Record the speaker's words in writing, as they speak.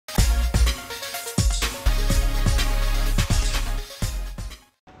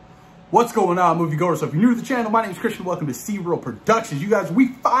What's going on, moviegoers? So if you're new to the channel, my name is Christian. Welcome to C-Real Productions. You guys, we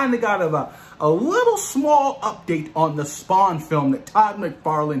finally got a little small update on the Spawn film that Todd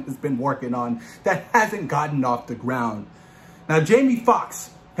Mcfarlane has been working on that hasn't gotten off the ground. Now, Jamie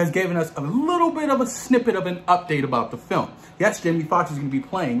Foxx has given us a little bit of a snippet of an update about the film. Yes, Jamie Foxx is going to be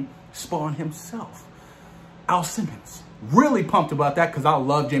playing Spawn himself. Al Simmons. Really pumped about that because I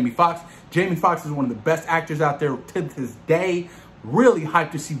love Jamie Foxx. Jamie Foxx is one of the best actors out there to this day. Really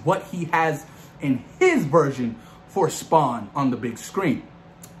hyped to see what he has in his version for Spawn on the big screen.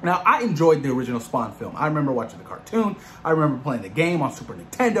 Now, I enjoyed the original Spawn film. I remember watching the cartoon. I remember playing the game on Super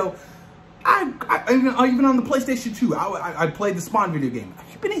Nintendo. Even on the PlayStation 2, I played the Spawn video game.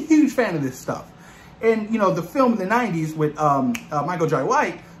 I've been a huge fan of this stuff. And, you know, the film in the 90s with Michael Jai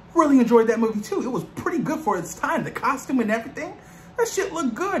White, really enjoyed that movie too. It was pretty good for its time. The costume and everything, that shit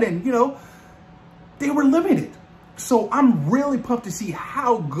looked good. And, you know, they were limited. So I'm really pumped to see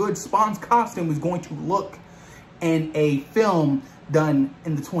how good Spawn's costume is going to look in a film done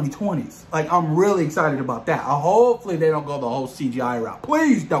in the 2020s. Like, I'm really excited about that. Hopefully they don't go the whole CGI route.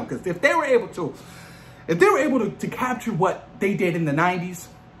 Please don't, because if they were able to capture what they did in the 90s,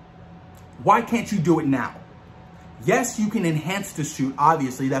 why can't you do it now? Yes, you can enhance the suit,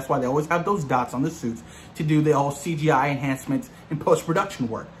 obviously. That's why they always have those dots on the suits to do the whole CGI enhancements and post-production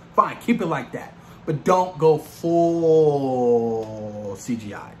work. Fine, keep it like that. But don't go full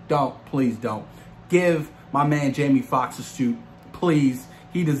CGI. Don't, please don't. Give my man Jamie Foxx a suit, please.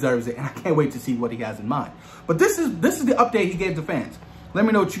 He deserves it, and I can't wait to see what he has in mind. But this is the update he gave the fans. Let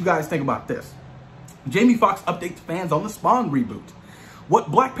me know what you guys think about this. Jamie Foxx updates fans on the Spawn reboot.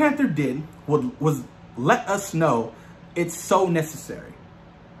 What Black Panther did was let us know it's so necessary.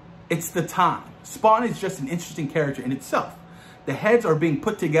 It's the time. Spawn is just an interesting character in itself. The heads are being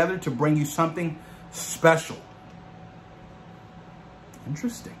put together to bring you something special.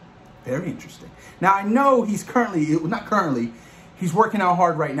 Interesting. Very interesting. Now, I know he's he's working out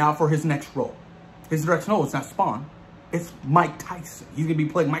hard right now for his next role. His next role is not Spawn. It's Mike Tyson. He's going to be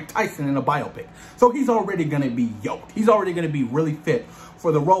playing Mike Tyson in a biopic. So he's already going to be yoked. He's already going to be really fit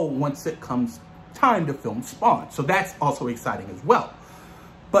for the role once it comes time to film Spawn. So that's also exciting as well.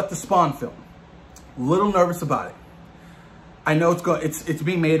 But the Spawn film, a little nervous about it. I know it's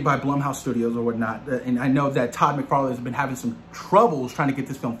being made by Blumhouse Studios or whatnot, and I know that Todd Mcfarlane has been having some troubles trying to get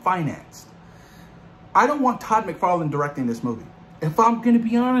this film financed. I don't want Todd McFarlane directing this movie. If I'm going to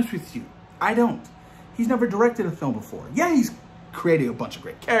be honest with you, I don't. He's never directed a film before. Yeah, he's created a bunch of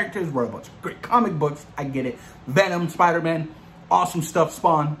great characters, wrote a bunch of great comic books. I get it. Venom, Spider-Man, awesome stuff,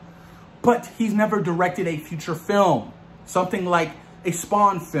 Spawn. But he's never directed a feature film. Something like a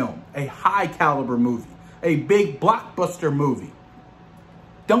Spawn film, a high caliber movie. A big blockbuster movie.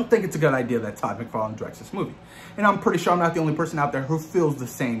 Don't think it's a good idea that Todd McFarlane directs this movie. And I'm pretty sure I'm not the only person out there who feels the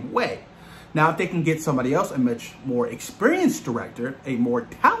same way. Now, if they can get somebody else, a much more experienced director, a more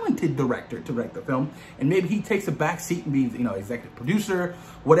talented director to direct the film, and maybe he takes a back seat and be, you know, executive producer,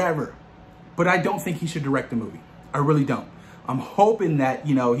 whatever. But I don't think he should direct the movie. I really don't. I'm hoping that,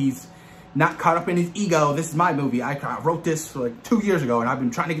 you know, he's not caught up in his ego. This is my movie. I wrote this like 2 years ago, and I've been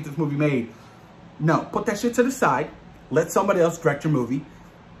trying to get this movie made. No, put that shit to the side. Let somebody else direct your movie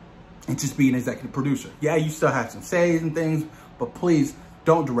and just be an executive producer. Yeah, you still have some says and things, but please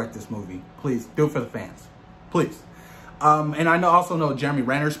don't direct this movie. Please, do it for the fans. Please. And I also know Jeremy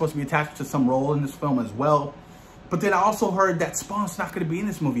Renner is supposed to be attached to some role in this film as well. But then I also heard that Spawn's not going to be in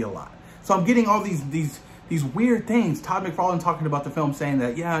this movie a lot. So I'm getting all these weird things. Todd McFarlane talking about the film, saying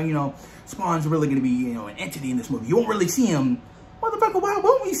that, yeah, you know, Spawn's really going to be, you know, an entity in this movie. You won't really see him. Motherfucker, why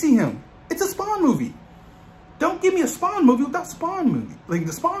won't we see him? It's a Spawn movie. Don't give me a Spawn movie without Spawn movie. Like,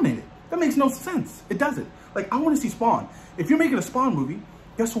 the Spawn in it. That makes no sense. It doesn't. Like, I want to see Spawn. If you're making a Spawn movie,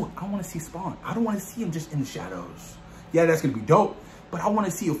 guess what? I want to see Spawn. I don't want to see him just in the shadows. Yeah, that's going to be dope. But I want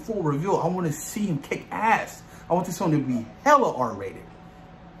to see a full reveal. I want to see him kick ass. I want this film to be hella R-rated.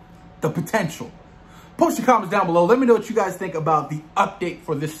 The potential. Post your comments down below. Let me know what you guys think about the update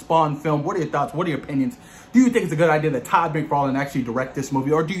for this Spawn film. What are your thoughts? What are your opinions? Do you think it's a good idea that Todd McFarlane actually direct this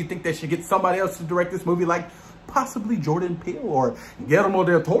movie? Or do you think they should get somebody else to direct this movie, like possibly Jordan Peele or Guillermo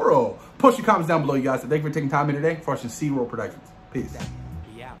del Toro? Post your comments down below, you guys. And thank you for taking time in today for watching C-Real Productions. Peace.